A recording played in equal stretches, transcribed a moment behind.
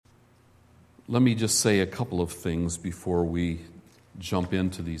Let me just say a couple of things before we jump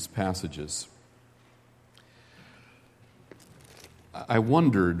into these passages. I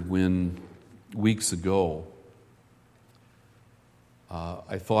wondered when, weeks ago,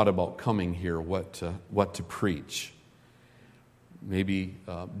 I thought about coming here, what to preach. Maybe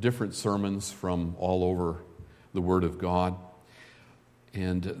different sermons from all over the Word of God.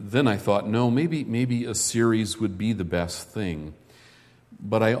 And then I thought, no, maybe a series would be the best thing.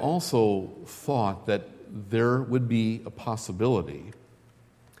 But I also thought that there would be a possibility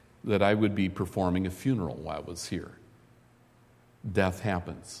that I would be performing a funeral while I was here. Death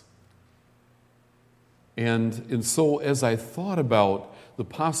happens. And so as I thought about the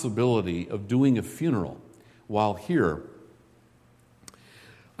possibility of doing a funeral while here,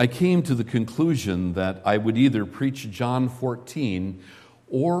 I came to the conclusion that I would either preach John 14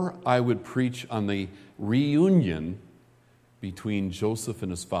 or I would preach on the reunion between Joseph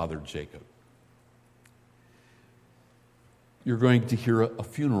and his father Jacob. You're going to hear a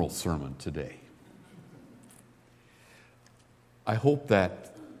funeral sermon today. I hope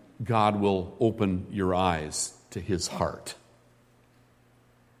that God will open your eyes to his heart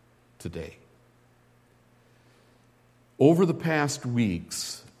today. Over the past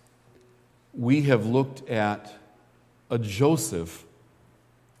weeks, we have looked at a Joseph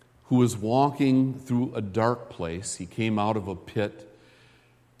who was walking through a dark place. He came out of a pit,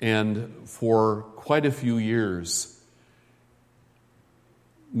 and for quite a few years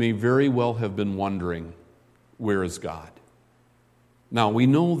may very well have been wondering, where is God? Now, we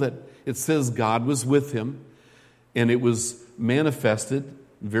know that it says God was with him, and it was manifested,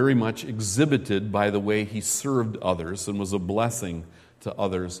 very much exhibited by the way he served others and was a blessing to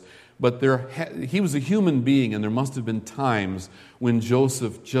others. But he was a human being, and there must have been times when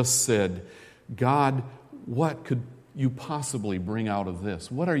Joseph just said, God, what could you possibly bring out of this?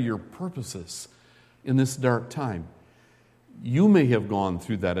 What are your purposes in this dark time? You may have gone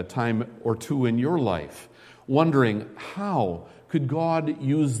through that a time or two in your life, wondering, how could God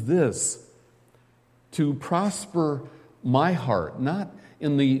use this to prosper my heart? Not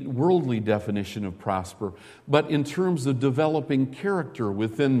in the worldly definition of prosper, but in terms of developing character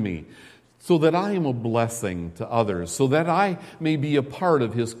within me, so that I am a blessing to others, so that I may be a part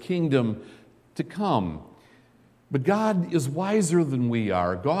of his kingdom to come. But God is wiser than we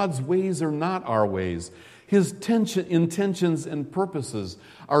are. God's ways are not our ways. His intentions and purposes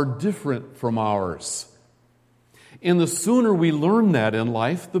are different from ours. And the sooner we learn that in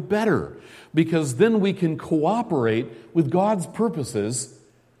life, the better, because then we can cooperate with God's purposes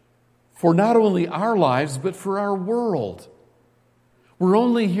for not only our lives, but for our world. We're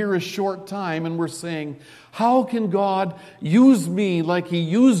only here a short time, and we're saying, how can God use me like he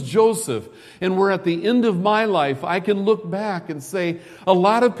used Joseph? And we're at the end of my life, I can look back and say, a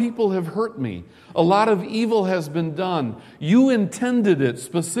lot of people have hurt me. A lot of evil has been done. You intended it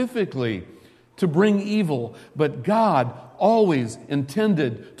specifically to bring evil, but God always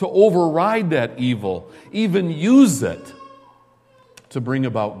intended to override that evil, even use it to bring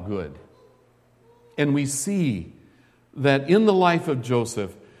about good. And we see that in the life of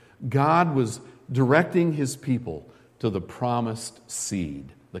Joseph, God was directing his people to the promised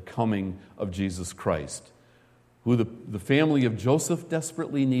seed, the coming of Jesus Christ, who the family of Joseph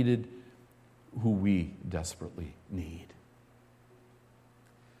desperately needed, who we desperately need.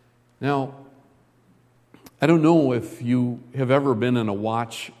 Now, I don't know if you have ever been in a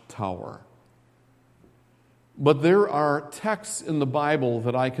watchtower, but there are texts in the Bible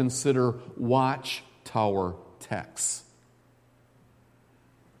that I consider watchtower texts.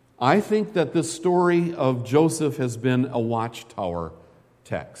 I think that this story of Joseph has been a watchtower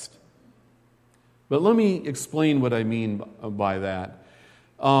text. But let me explain what I mean by that.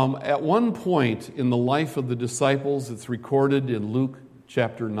 At one point in the life of the disciples, it's recorded in Luke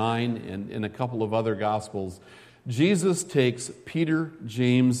chapter 9 and in a couple of other Gospels, Jesus takes Peter,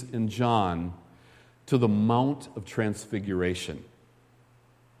 James, and John to the Mount of Transfiguration.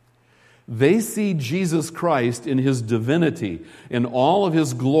 They see Jesus Christ in his divinity, in all of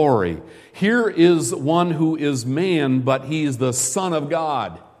his glory. Here is one who is man, but he's the Son of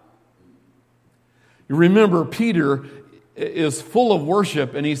God. You remember, Peter is full of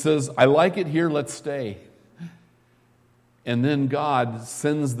worship, and he says, I like it here, let's stay. And then God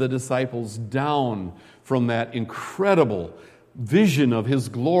sends the disciples down from that incredible vision of his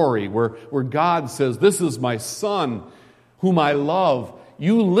glory, where God says, this is my Son whom I love.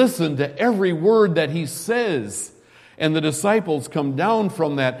 You listen to every word that he says. And the disciples come down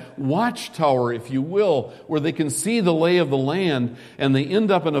from that watchtower, if you will, where they can see the lay of the land, and they end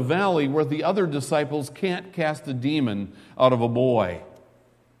up in a valley where the other disciples can't cast a demon out of a boy.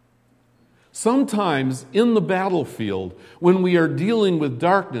 Sometimes in the battlefield, when we are dealing with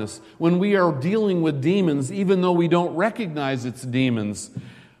darkness, when we are dealing with demons, even though we don't recognize it's demons,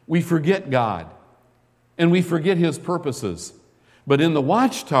 we forget God and we forget His purposes. But in the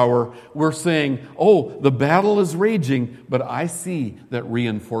watchtower, we're saying, oh, the battle is raging, but I see that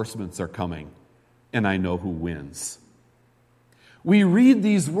reinforcements are coming, and I know who wins. We read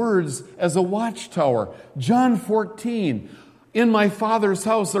these words as a watchtower. John 14, in my Father's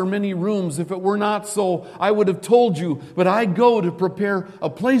house are many rooms. If it were not so, I would have told you, but I go to prepare a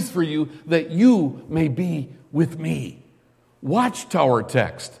place for you that you may be with me. Watchtower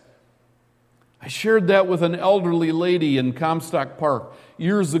text. I shared that with an elderly lady in Comstock Park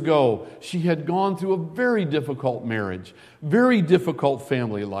years ago. She had gone through a very difficult marriage, very difficult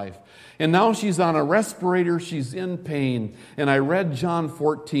family life. And now she's on a respirator, she's in pain. And I read John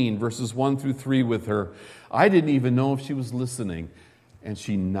 14, verses 1 through 3 with her. I didn't even know if she was listening. And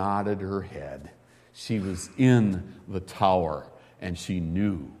she nodded her head. She was in the tower, and she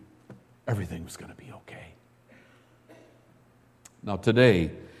knew everything was going to be okay. Now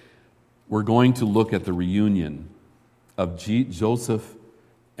today, we're going to look at the reunion of Joseph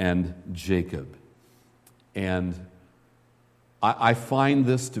and Jacob. And I find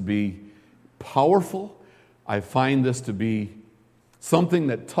this to be powerful. I find this to be something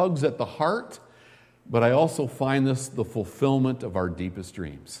that tugs at the heart. But I also find this the fulfillment of our deepest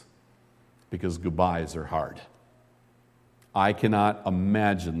dreams. Because goodbyes are hard. I cannot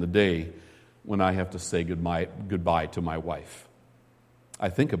imagine the day when I have to say goodbye to my wife. I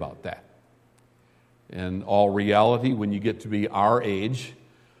think about that. In all reality, when you get to be our age,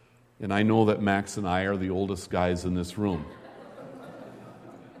 and I know that Max and I are the oldest guys in this room.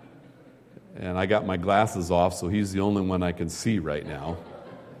 And I got my glasses off, so he's the only one I can see right now.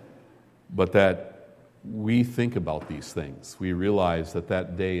 But that we think about these things. We realize that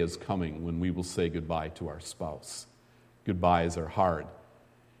that day is coming when we will say goodbye to our spouse. Goodbyes are hard.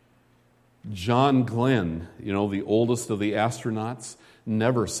 John Glenn, the oldest of the astronauts,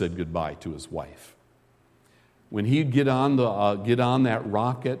 never said goodbye to his wife. When he'd get on that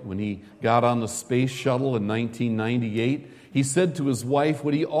rocket, when he got on the space shuttle in 1998, he said to his wife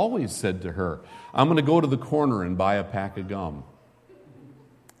what he always said to her: I'm going to go to the corner and buy a pack of gum.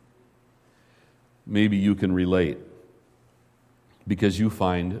 Maybe you can relate, because you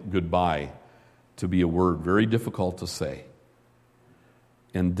find goodbye to be a word very difficult to say.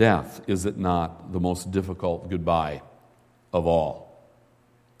 And death, is it not the most difficult goodbye of all?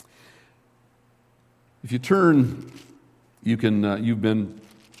 If you turn, you can. You've been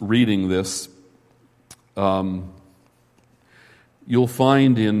reading this. You'll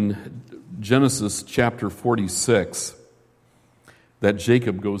find in Genesis chapter 46 that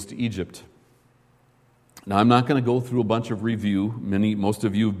Jacob goes to Egypt. Now, I'm not going to go through a bunch of review. Most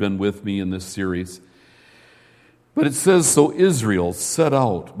of you have been with me in this series. But it says, so Israel set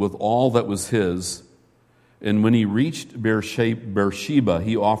out with all that was his, and when he reached Beersheba,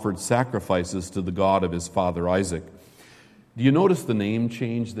 he offered sacrifices to the God of his father Isaac. Do you notice the name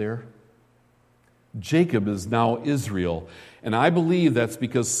change there? Jacob is now Israel. And I believe that's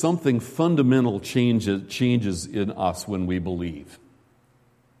because something fundamental changes in us when we believe.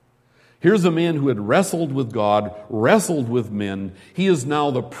 Here's a man who had wrestled with God, wrestled with men. He is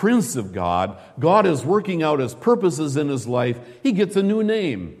now the Prince of God. God is working out His purposes in his life. He gets a new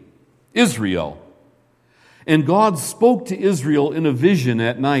name, Israel. And God spoke to Israel in a vision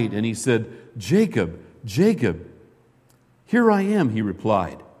at night, and He said, Jacob, Jacob. Here I am, he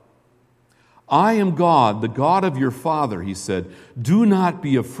replied. I am God, the God of your father, he said. Do not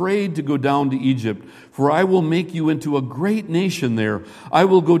be afraid to go down to Egypt, for I will make you into a great nation there. I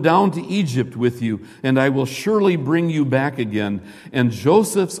will go down to Egypt with you, and I will surely bring you back again, and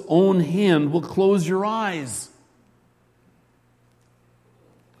Joseph's own hand will close your eyes.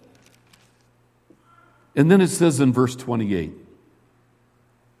 And then it says in verse 28,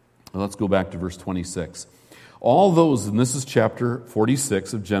 let's go back to verse 26. All those, and this is chapter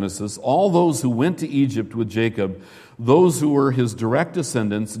 46 of Genesis, all those who went to Egypt with Jacob, those who were his direct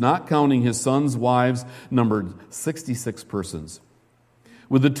descendants, not counting his sons' wives, numbered 66 persons.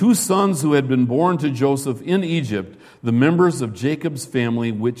 With the two sons who had been born to Joseph in Egypt, the members of Jacob's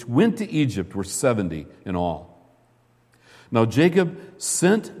family which went to Egypt were 70 in all. Now Jacob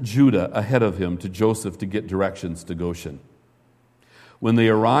sent Judah ahead of him to Joseph to get directions to Goshen. When they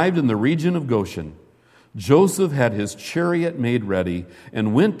arrived in the region of Goshen, Joseph had his chariot made ready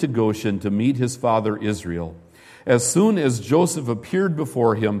and went to Goshen to meet his father Israel. As soon as Joseph appeared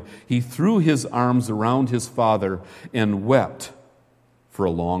before him, he threw his arms around his father and wept for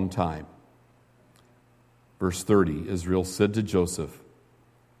a long time. Verse 30, Israel said to Joseph,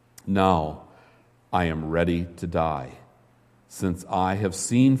 Now I am ready to die, since I have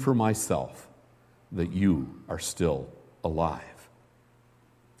seen for myself that you are still alive.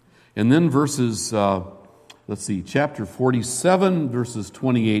 And then chapter 47, verses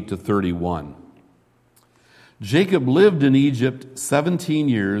 28 to 31. Jacob lived in Egypt 17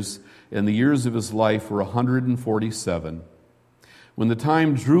 years, and the years of his life were 147. When the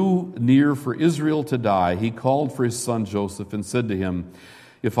time drew near for Israel to die, he called for his son Joseph and said to him,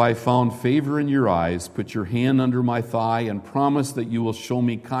 "If I found favor in your eyes, put your hand under my thigh and promise that you will show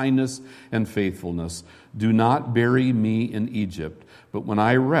me kindness and faithfulness. Do not bury me in Egypt, but when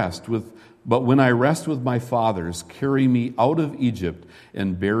I rest with my fathers, carry me out of Egypt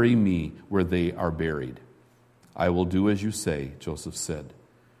and bury me where they are buried." "I will do as you say," Joseph said.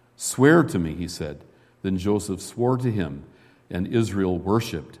 "Swear to me," he said. Then Joseph swore to him, and Israel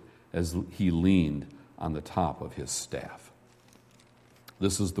worshipped as he leaned on the top of his staff.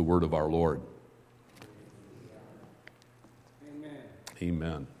 This is the word of our Lord. Amen.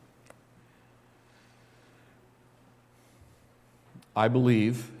 Amen. I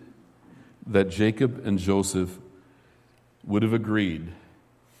believe that Jacob and Joseph would have agreed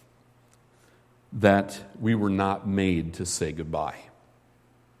that we were not made to say goodbye.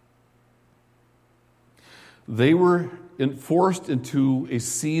 They were forced into a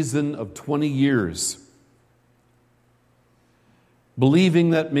season of 20 years,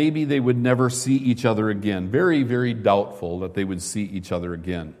 believing that maybe they would never see each other again. Very, very doubtful that they would see each other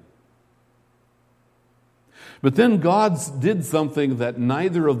again. But then God did something that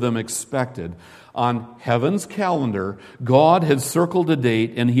neither of them expected. On heaven's calendar, God had circled a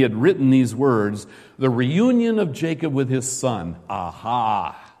date and he had written these words, "The reunion of Jacob with his son."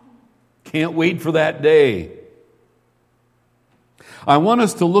 Aha! Can't wait for that day. I want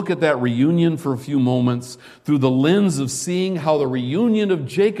us to look at that reunion for a few moments through the lens of seeing how the reunion of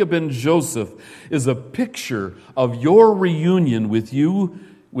Jacob and Joseph is a picture of your reunion with you,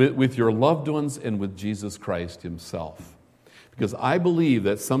 with your loved ones, and with Jesus Christ himself. Because I believe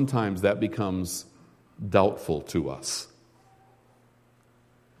that sometimes that becomes doubtful to us.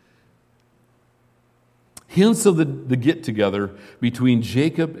 Hints of the get-together between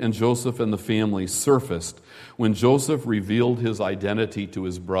Jacob and Joseph and the family surfaced when Joseph revealed his identity to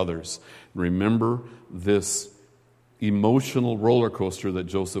his brothers. Remember this emotional roller coaster that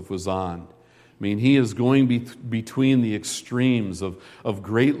Joseph was on. I mean, he is going between the extremes of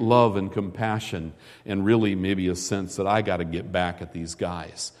great love and compassion and really maybe a sense that I got to get back at these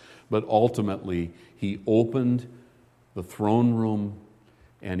guys. But ultimately, he opened the throne room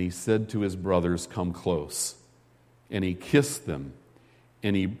and he said to his brothers, "Come close." And he kissed them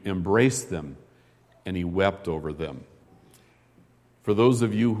and he embraced them and he wept over them. For those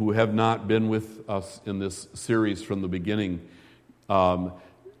of you who have not been with us in this series from the beginning,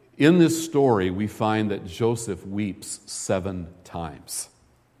 in this story, we find that Joseph weeps 7 times.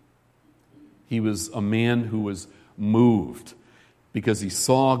 He was a man who was moved because he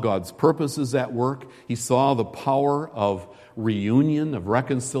saw God's purposes at work. He saw the power of reunion, of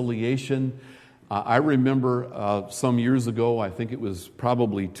reconciliation. I remember some years ago, I think it was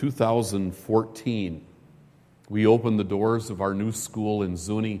probably 2014, we opened the doors of our new school in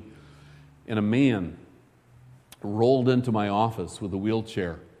Zuni, and a man rolled into my office with a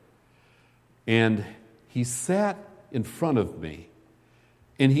wheelchair. And he sat in front of me,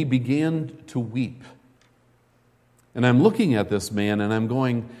 and he began to weep. And I'm looking at this man, and I'm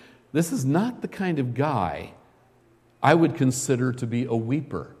going, this is not the kind of guy I would consider to be a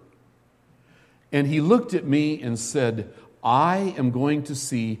weeper. And he looked at me and said, "I am going to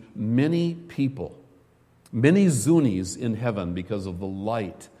see many people, many Zunis in heaven because of the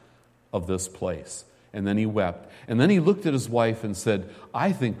light of this place." And then he wept. And then he looked at his wife and said,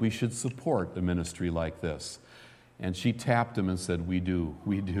 "I think we should support a ministry like this." And she tapped him and said, "We do,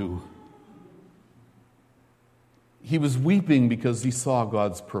 we do." He was weeping because he saw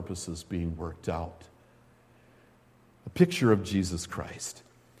God's purposes being worked out. A picture of Jesus Christ.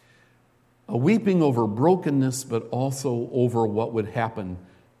 A weeping over brokenness, but also over what would happen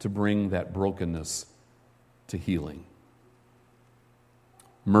to bring that brokenness to healing.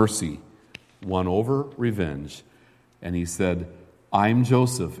 Mercy won over revenge. And he said, "I'm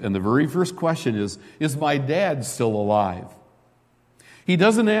Joseph." And the very first question is my dad still alive? He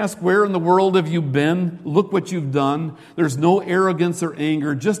doesn't ask, "Where in the world have you been? Look what you've done." There's no arrogance or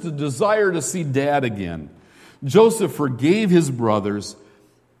anger, just a desire to see dad again. Joseph forgave his brothers,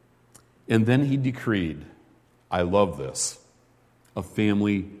 and then he decreed, I love this, a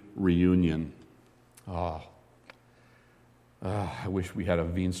family reunion. I wish we had a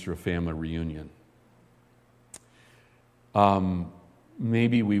Veenstra family reunion.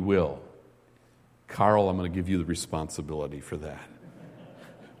 Maybe we will, Carl, I'm going to give you the responsibility for that.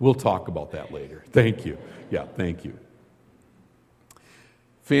 We'll talk about that later. Thank you. Yeah, thank you.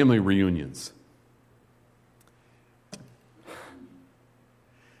 Family reunions.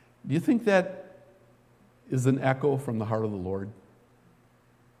 Do you think that is an echo from the heart of the Lord?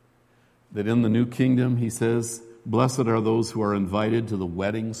 That in the new kingdom, he says, blessed are those who are invited to the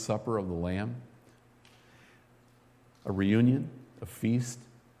wedding supper of the Lamb. A reunion, a feast,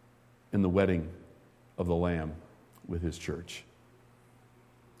 in the wedding of the Lamb with his church.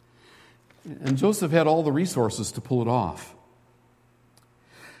 And Joseph had all the resources to pull it off.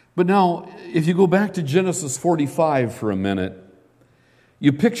 But now, if you go back to Genesis 45 for a minute,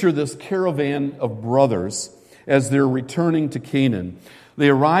 you picture this caravan of brothers as they're returning to Canaan. They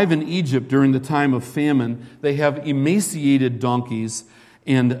arrive in Egypt during the time of famine. They have emaciated donkeys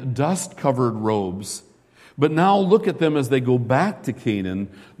and dust-covered robes. But now look at them as they go back to Canaan.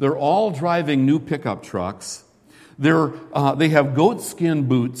 They're all driving new pickup trucks. They have goatskin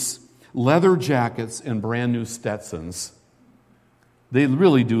boots, leather jackets, and brand new Stetsons. They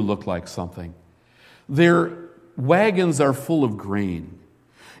really do look like something. Their wagons are full of grain.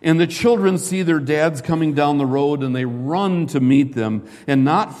 And the children see their dads coming down the road, and they run to meet them. And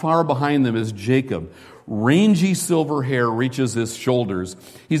not far behind them is Jacob. Rangy silver hair reaches his shoulders.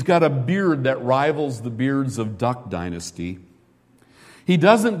 He's got a beard that rivals the beards of Duck Dynasty. He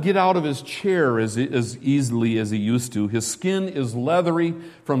doesn't get out of his chair as easily as he used to. His skin is leathery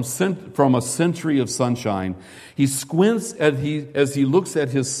from a century of sunshine. He squints as he looks at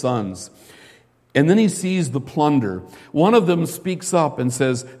his sons. And then he sees the plunder. One of them speaks up and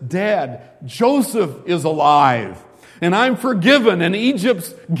says, Dad, Joseph is alive, and I'm forgiven, and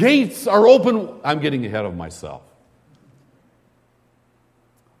Egypt's gates are open. I'm getting ahead of myself.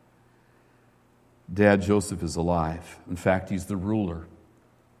 Dad, Joseph is alive. In fact, he's the ruler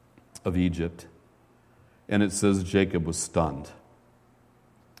of Egypt. And it says Jacob was stunned.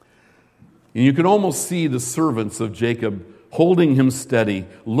 And you can almost see the servants of Jacob holding him steady,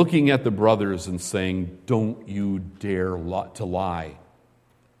 looking at the brothers and saying, don't you dare to lie.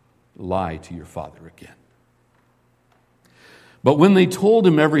 Lie to your father again. But when they told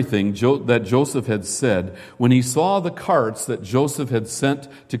him everything that Joseph had said, when he saw the carts that Joseph had sent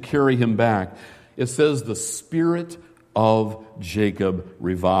to carry him back, it says the spirit of Jacob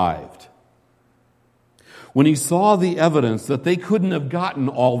revived. When he saw the evidence that they couldn't have gotten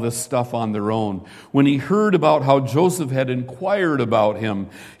all this stuff on their own, when he heard about how Joseph had inquired about him,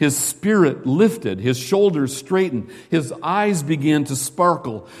 his spirit lifted, his shoulders straightened, his eyes began to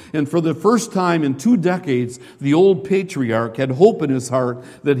sparkle. And for the first time in 2 decades, the old patriarch had hope in his heart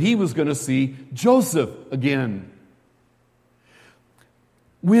that he was going to see Joseph again.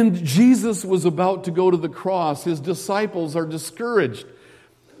 When Jesus was about to go to the cross, his disciples are discouraged.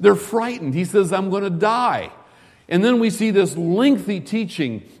 They're frightened. He says, I'm going to die. And then we see this lengthy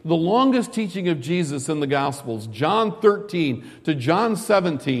teaching, the longest teaching of Jesus in the Gospels, John 13 to John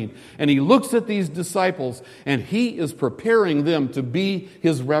 17. And he looks at these disciples, and he is preparing them to be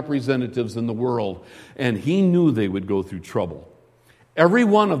his representatives in the world. And he knew they would go through trouble. Every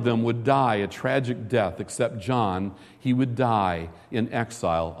one of them would die a tragic death, except John. He would die in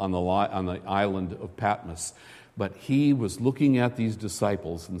exile on the island of Patmos. But he was looking at these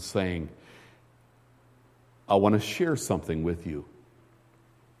disciples and saying, I want to share something with you.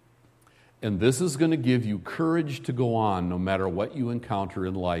 And this is going to give you courage to go on no matter what you encounter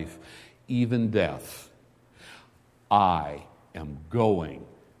in life, even death. I am going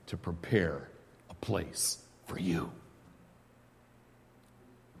to prepare a place for you.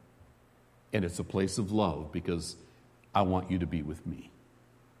 And it's a place of love because I want you to be with me.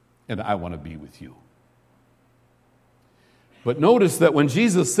 And I want to be with you. But notice that when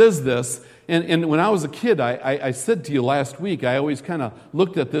Jesus says this, and when I was a kid, I said to you last week, I always kind of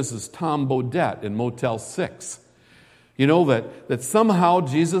looked at this as Tom Bodette in Motel 6. You know, that somehow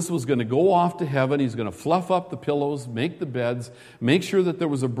Jesus was going to go off to heaven, he's going to fluff up the pillows, make the beds, make sure that there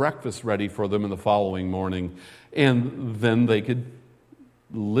was a breakfast ready for them in the following morning, and then they could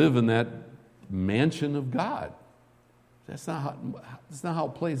live in that mansion of God. That's not how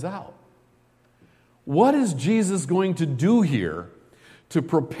it plays out. What is Jesus going to do here to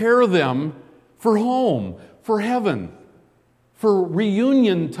prepare them for home, for heaven, for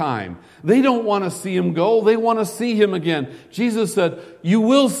reunion time? They don't want to see him go. They want to see him again. Jesus said, you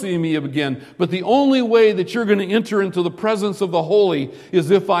will see me again, but the only way that you're going to enter into the presence of the holy is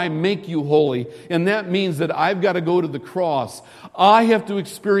if I make you holy. And that means that I've got to go to the cross. I have to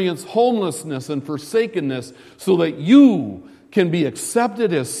experience homelessness and forsakenness so that you can be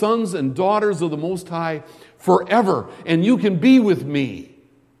accepted as sons and daughters of the Most High forever, and you can be with me.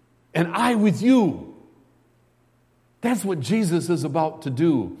 and I with you. That's what Jesus is about to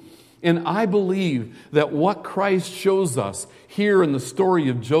do. And I believe that what Christ shows us here in the story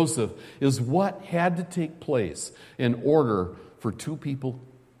of Joseph is what had to take place in order for two people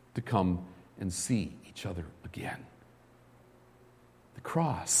to come and see each other again. The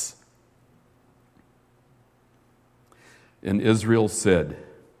cross. And Israel said,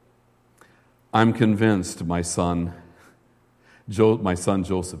 I'm convinced my son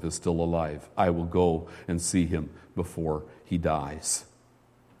Joseph is still alive. I will go and see him before he dies.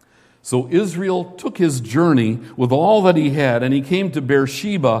 So Israel took his journey with all that he had, and he came to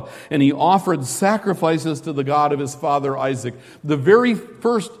Beersheba, and he offered sacrifices to the God of his father Isaac. The very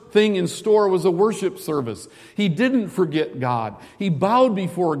first thing in store was a worship service. He didn't forget God. He bowed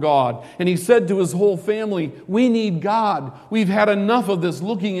before God, and he said to his whole family, we need God. We've had enough of this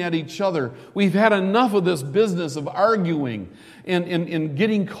looking at each other. We've had enough of this business of arguing and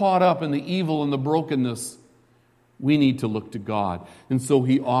getting caught up in the evil and the brokenness. We need to look to God. And so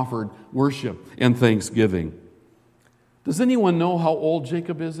he offered worship and thanksgiving. Does anyone know how old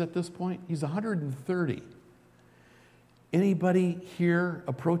Jacob is at this point? He's 130. Anybody here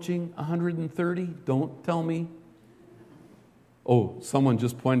approaching 130? Don't tell me. Oh, someone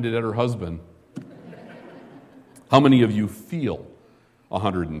just pointed at her husband. How many of you feel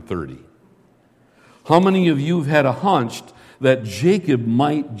 130? How many of you have had a hunch that Jacob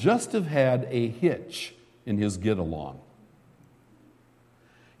might just have had a hitch in his get-along?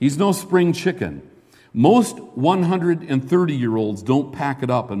 He's no spring chicken. Most 130-year-olds don't pack it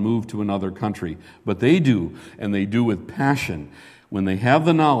up and move to another country, but they do, and they do with passion when they have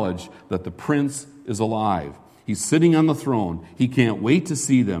the knowledge that the prince is alive. He's sitting on the throne. He can't wait to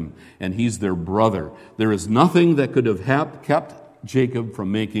see them, and he's their brother. There is nothing that could have kept Jacob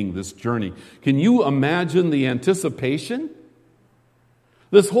from making this journey. Can you imagine the anticipation?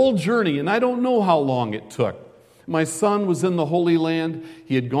 This whole journey, and I don't know how long it took. My son was in the Holy Land.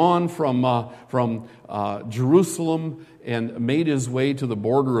 He had gone from Jerusalem and made his way to the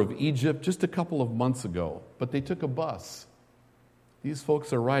border of Egypt just a couple of months ago. But they took a bus. These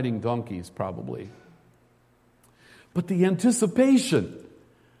folks are riding donkeys, probably. But the anticipation,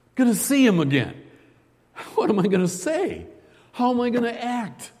 going to see him again. What am I going to say? How am I going to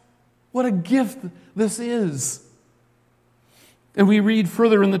act? What a gift this is. And we read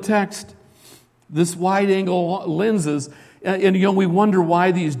further in the text, this wide-angle lenses, and we wonder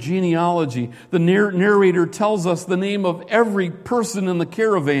why these genealogy. The narrator tells us the name of every person in the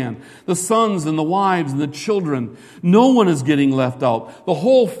caravan, the sons and the wives and the children. No one is getting left out. The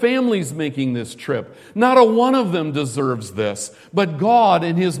whole family's making this trip. Not a one of them deserves this, but God,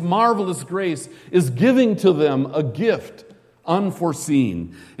 in His marvelous grace, is giving to them a gift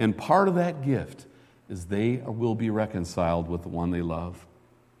unforeseen. And part of that gift is they will be reconciled with the one they love.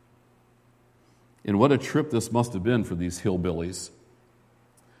 And what a trip this must have been for these hillbillies,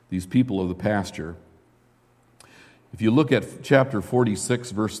 these people of the pasture. If you look at chapter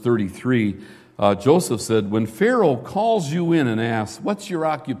 46, verse 33, Joseph said, when Pharaoh calls you in and asks, what's your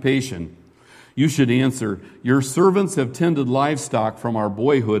occupation? You should answer, your servants have tended livestock from our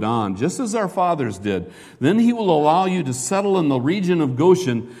boyhood on, just as our fathers did. Then he will allow you to settle in the region of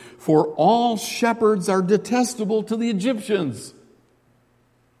Goshen, for all shepherds are detestable to the Egyptians.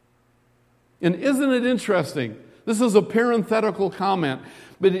 And isn't it interesting? This is a parenthetical comment,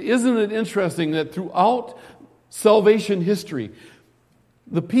 but isn't it interesting that throughout salvation history,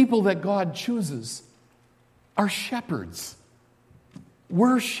 the people that God chooses are shepherds.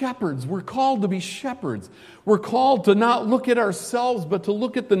 We're shepherds. We're called to be shepherds. We're called to not look at ourselves, but to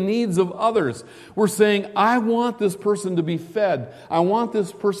look at the needs of others. We're saying, I want this person to be fed. I want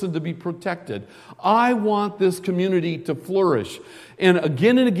this person to be protected. I want this community to flourish. And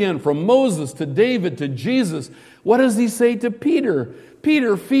again, from Moses to David to Jesus, what does he say to Peter?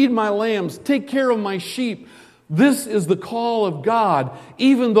 Peter, feed my lambs. Take care of my sheep. This is the call of God,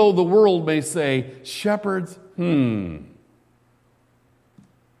 even though the world may say, shepherds,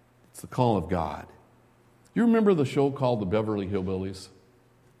 It's the call of God. You remember the show called The Beverly Hillbillies?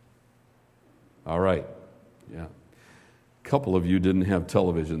 All right. Yeah. A couple of you didn't have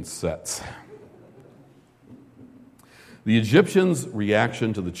television sets. The Egyptians'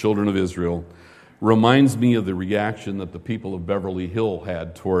 reaction to the children of Israel reminds me of the reaction that the people of Beverly Hill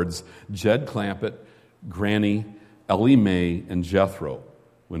had towards Jed Clampett, Granny, Ellie Mae, and Jethro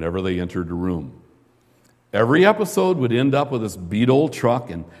whenever they entered a room. Every episode would end up with this beat old truck,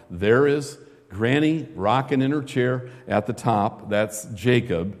 and there is Granny rocking in her chair at the top. That's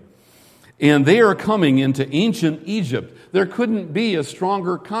Jacob. And they are coming into ancient Egypt. There couldn't be a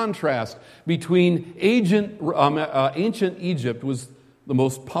stronger contrast between ancient Egypt was the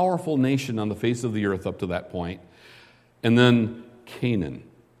most powerful nation on the face of the earth up to that point, and then Canaan,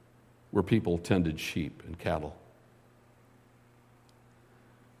 where people tended sheep and cattle.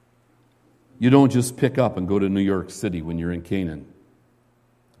 You don't just pick up and go to New York City when you're in Canaan.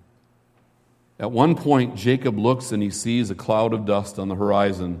 At one point, Jacob looks and he sees a cloud of dust on the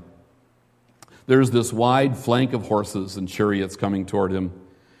horizon. There's this wide flank of horses and chariots coming toward him.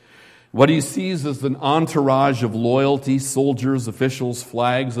 What he sees is an entourage of loyalty, soldiers, officials,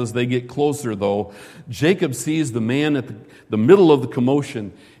 flags. As they get closer, though, Jacob sees the man at the middle of the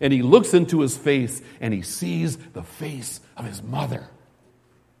commotion, and he looks into his face, and he sees the face of his mother.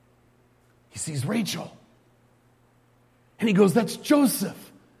 He sees Rachel. And he goes, "That's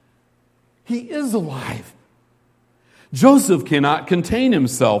Joseph. He is alive." Joseph cannot contain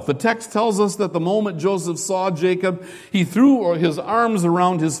himself. The text tells us that the moment Joseph saw Jacob, he threw his arms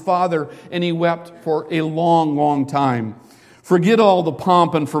around his father and he wept for a long, long time. Forget all the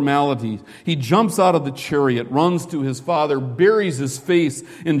pomp and formality. He jumps out of the chariot, runs to his father, buries his face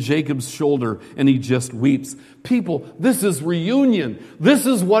in Jacob's shoulder, and he just weeps. People, this is reunion. This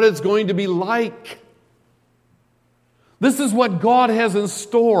is what it's going to be like. This is what God has in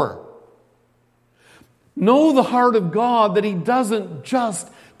store. Know the heart of God, that He doesn't just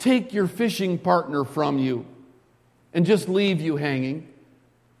take your fishing partner from you and just leave you hanging.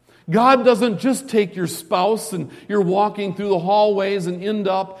 God doesn't just take your spouse and you're walking through the hallways and end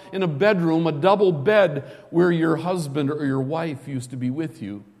up in a bedroom, a double bed, where your husband or your wife used to be with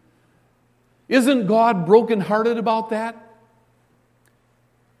you. Isn't God brokenhearted about that?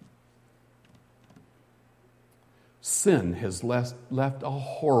 Sin has left a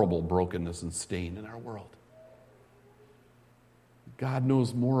horrible brokenness and stain in our world. God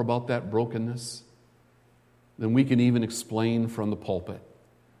knows more about that brokenness than we can even explain from the pulpit.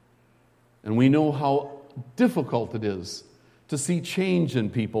 And we know how difficult it is to see change in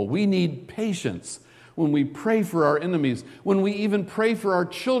people. We need patience when we pray for our enemies, when we even pray for our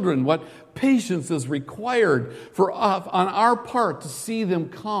children. What patience is required for us on our part to see them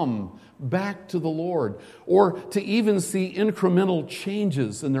come back to the Lord, or to even see incremental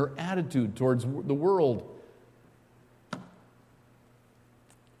changes in their attitude towards the world.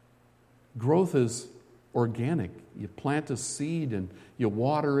 Growth is organic. You plant a seed and you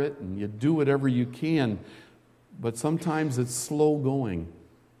water it and you do whatever you can, but sometimes it's slow going.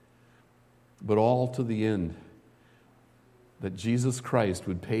 But all to the end that Jesus Christ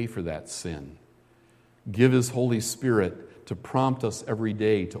would pay for that sin, give His Holy Spirit to prompt us every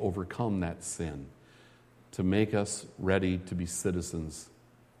day to overcome that sin, to make us ready to be citizens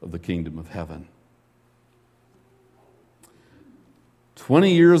of the kingdom of heaven.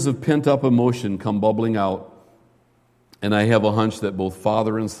 20 years of pent-up emotion come bubbling out, and I have a hunch that both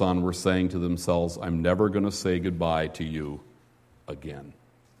father and son were saying to themselves, "I'm never going to say goodbye to you again."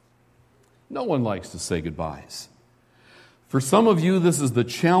 No one likes to say goodbyes. For some of you, this is the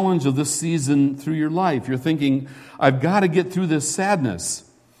challenge of this season through your life. You're thinking, "I've got to get through this sadness.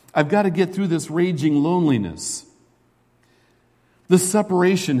 I've got to get through this raging loneliness." This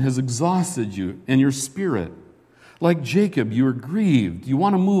separation has exhausted you and your spirit. Like Jacob, you are grieved. You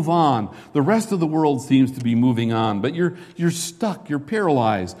want to move on. The rest of the world seems to be moving on, but you're stuck. You're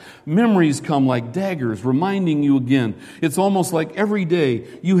paralyzed. Memories come like daggers, reminding you again. It's almost like every day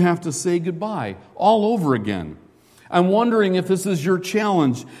you have to say goodbye all over again. I'm wondering if this is your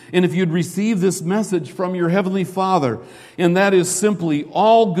challenge, and if you'd receive this message from your Heavenly Father, and that is simply,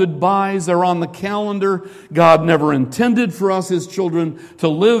 all goodbyes are on the calendar. God never intended for us, His children, to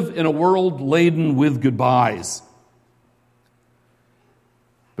live in a world laden with goodbyes.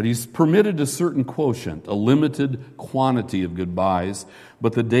 But He's permitted a certain quotient, a limited quantity of goodbyes,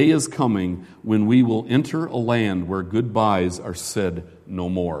 but the day is coming when we will enter a land where goodbyes are said no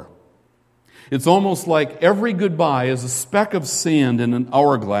more. It's almost like every goodbye is a speck of sand in an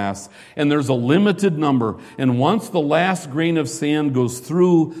hourglass, and there's a limited number. And once the last grain of sand goes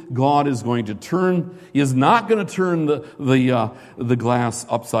through, God is going to turn. He is not going to turn the glass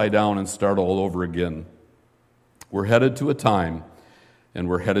upside down and start all over again. We're headed to a time, and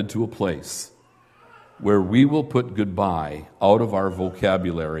we're headed to a place where we will put goodbye out of our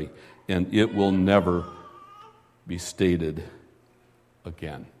vocabulary, and it will never be stated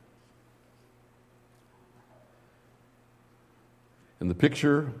again. And the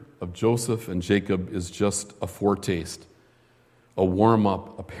picture of Joseph and Jacob is just a foretaste, a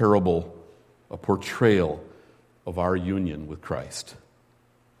warm-up, a parable, a portrayal of our union with Christ.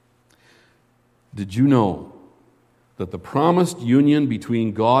 Did you know that the promised union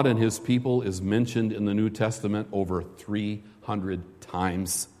between God and His people is mentioned in the New Testament over 300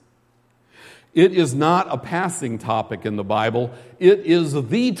 times? It is not a passing topic in the Bible. It is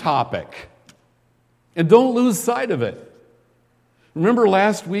the topic. And don't lose sight of it. Remember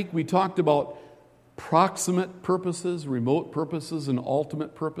last week we talked about proximate purposes, remote purposes, and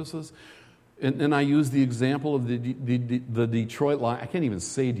ultimate purposes? And I used the example of the Detroit Lions. I can't even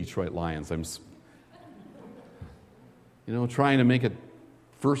say Detroit Lions. I'm trying to make a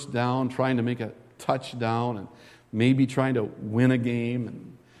first down, trying to make a touchdown, and maybe trying to win a game,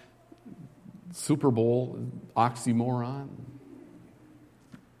 and Super Bowl, oxymoron.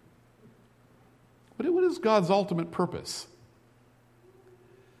 But what is God's ultimate purpose?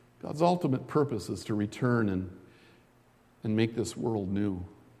 God's ultimate purpose is to return and make this world new,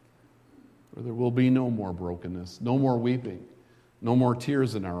 where there will be no more brokenness, no more weeping, no more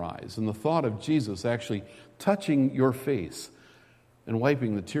tears in our eyes. And the thought of Jesus actually touching your face and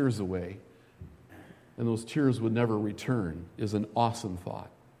wiping the tears away, and those tears would never return, is an awesome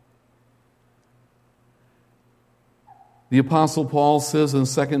thought. The Apostle Paul says in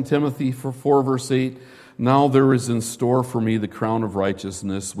 2 Timothy 4, verse 8, "Now there is in store for me the crown of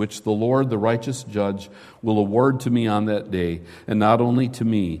righteousness, which the Lord, the righteous judge, will award to me on that day, and not only to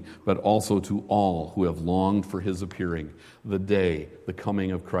me, but also to all who have longed for his appearing." The day, the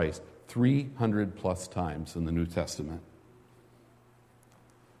coming of Christ, 300 plus times in the New Testament.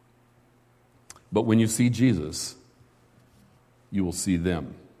 But when you see Jesus, you will see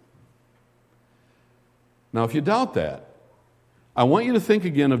them. Now, if you doubt that, I want you to think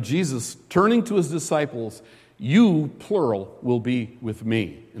again of Jesus turning to his disciples. "You, plural, will be with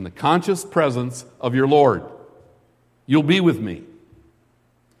me," in the conscious presence of your Lord. You'll be with me.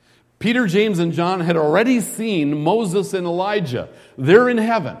 Peter, James, and John had already seen Moses and Elijah. They're in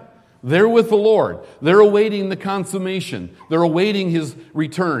heaven. They're with the Lord. They're awaiting the consummation. They're awaiting his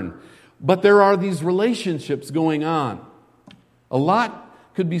return. But there are these relationships going on. A lot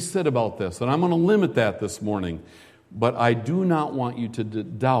could be said about this, and I'm going to limit that this morning. But I do not want you to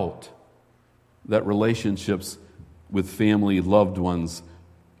doubt that relationships with family, loved ones,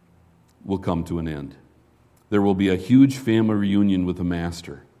 will come to an end. There will be a huge family reunion with the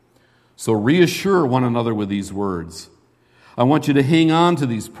Master. So reassure one another with these words. I want you to hang on to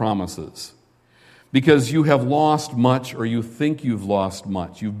these promises, because you have lost much, or you think you've lost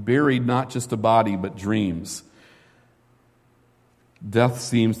much. You've buried not just a body, but dreams. Death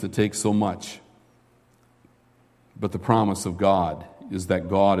seems to take so much. But the promise of God is that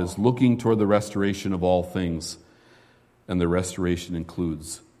God is looking toward the restoration of all things, and the restoration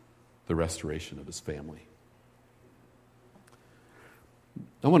includes the restoration of his family.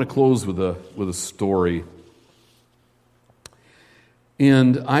 I want to close with a story.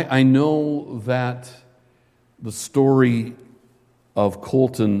 And I know that the story of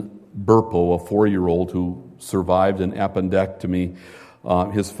Colton Burpo, a 4-year-old who survived an appendectomy,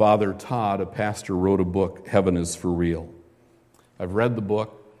 his father, Todd, a pastor, wrote a book, Heaven is for Real. I've read the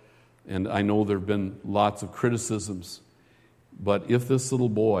book, and I know there have been lots of criticisms. But if this little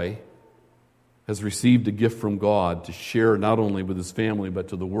boy has received a gift from God to share not only with his family, but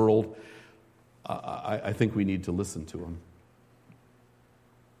to the world, I think we need to listen to him.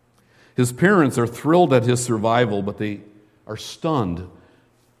 His parents are thrilled at his survival, but they are stunned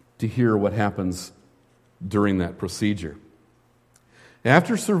to hear what happens during that procedure.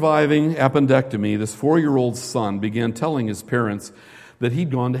 After surviving appendectomy, this 4-year-old son began telling his parents that he'd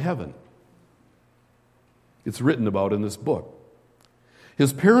gone to heaven. It's written about in this book.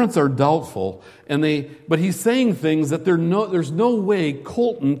 His parents are doubtful, but he's saying things that there's no way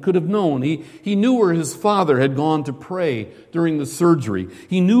Colton could have known. He knew where his father had gone to pray during the surgery.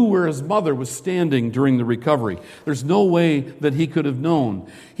 He knew where his mother was standing during the recovery. There's no way that he could have known.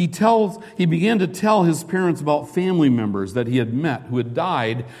 He began to tell his parents about family members that he had met who had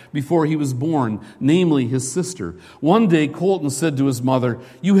died before he was born, namely his sister. One day, Colton said to his mother,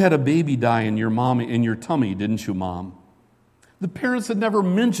 "You had a baby die in your tummy, didn't you, Mom?" The parents had never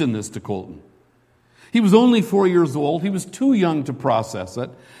mentioned this to Colton. He was only 4 years old. He was too young to process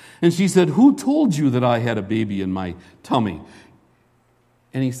it. And she said, "Who told you that I had a baby in my tummy?"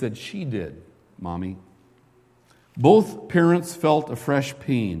 And he said, "She did, Mommy." Both parents felt a fresh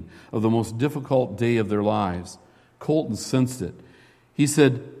pain of the most difficult day of their lives. Colton sensed it. He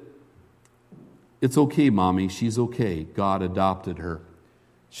said, "It's okay, Mommy. She's okay. God adopted her."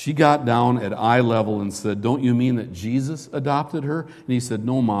 She got down at eye level and said, "Don't you mean that Jesus adopted her?" And he said,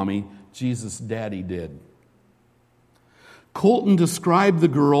 "No, Mommy, Jesus' daddy did." Colton described the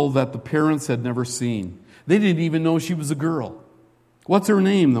girl that the parents had never seen. They didn't even know she was a girl. "What's her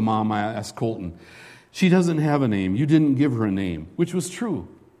name?" the mom asked Colton. "She doesn't have a name. You didn't give her a name," which was true.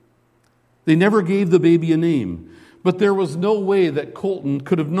 They never gave the baby a name, but there was no way that Colton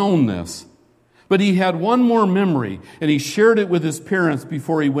could have known this. But he had one more memory, and he shared it with his parents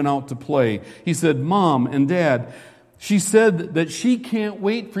before he went out to play. He said, "Mom and Dad, she said that she can't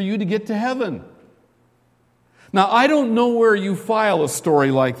wait for you to get to heaven." Now, I don't know where you file a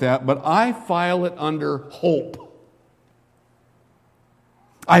story like that, but I file it under hope.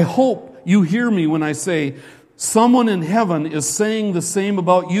 I hope you hear me when I say, someone in heaven is saying the same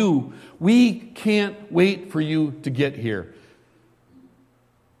about you. We can't wait for you to get here.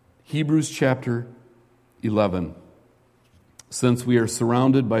 Hebrews chapter 11. Since we are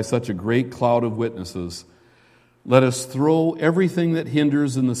surrounded by such a great cloud of witnesses, let us throw everything that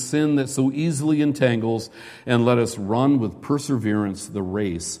hinders and the sin that so easily entangles, and let us run with perseverance the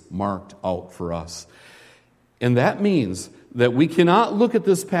race marked out for us. And that means that we cannot look at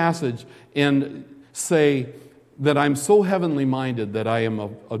this passage and say that I'm so heavenly minded that I am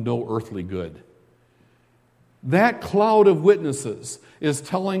of no earthly good. That cloud of witnesses is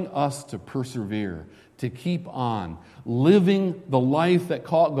telling us to persevere, to keep on, living the life that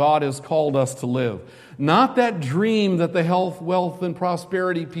God has called us to live. Not that dream that the health, wealth, and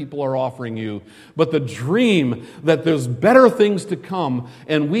prosperity people are offering you, but the dream that there's better things to come,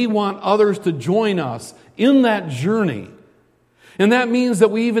 and we want others to join us in that journey. And that means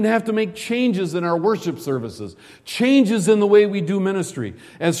that we even have to make changes in our worship services, changes in the way we do ministry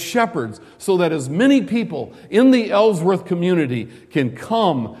as shepherds, so that as many people in the Ellsworth community can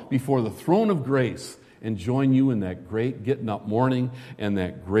come before the throne of grace and join you in that great getting up morning and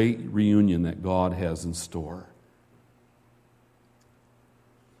that great reunion that God has in store.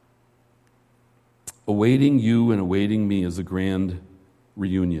 Awaiting you and awaiting me is a grand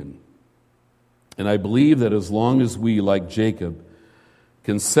reunion. And I believe that as long as we, like Jacob,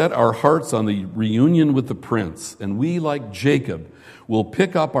 can set our hearts on the reunion with the Prince, and we, like Jacob, will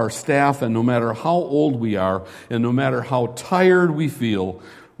pick up our staff, and no matter how old we are, and no matter how tired we feel,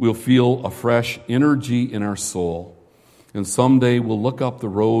 we'll feel a fresh energy in our soul. And someday we'll look up the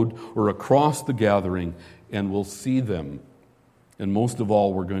road or across the gathering, and we'll see them. And most of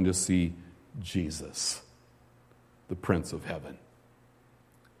all, we're going to see Jesus, the Prince of Heaven.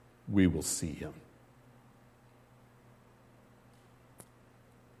 We will see him.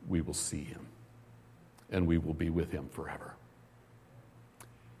 We will see him, and we will be with him forever.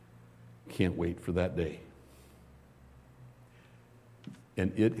 Can't wait for that day.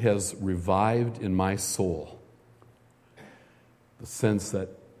 And it has revived in my soul the sense that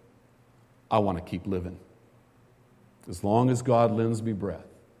I want to keep living. As long as God lends me breath,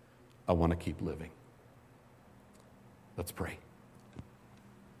 I want to keep living. Let's pray.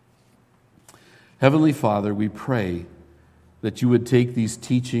 Heavenly Father, we pray that you would take these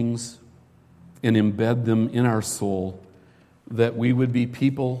teachings and embed them in our soul, that we would be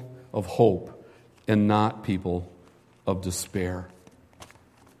people of hope and not people of despair.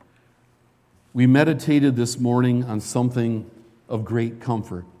 We meditated this morning on something of great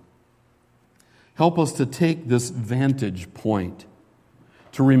comfort. Help us to take this vantage point,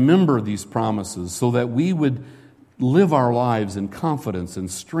 to remember these promises so that we would live our lives in confidence and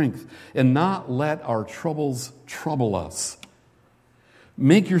strength and not let our troubles trouble us.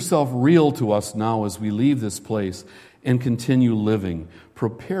 Make yourself real to us now as we leave this place and continue living.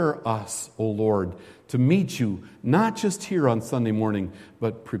 Prepare us, O Lord, to meet you, not just here on Sunday morning,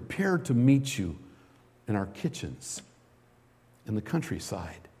 but prepare to meet you in our kitchens, in the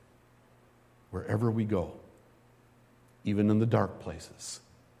countryside, wherever we go, even in the dark places.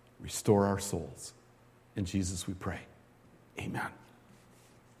 Restore our souls. In Jesus we pray. Amen.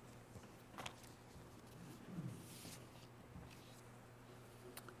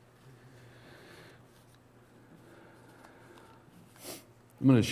 I'm going to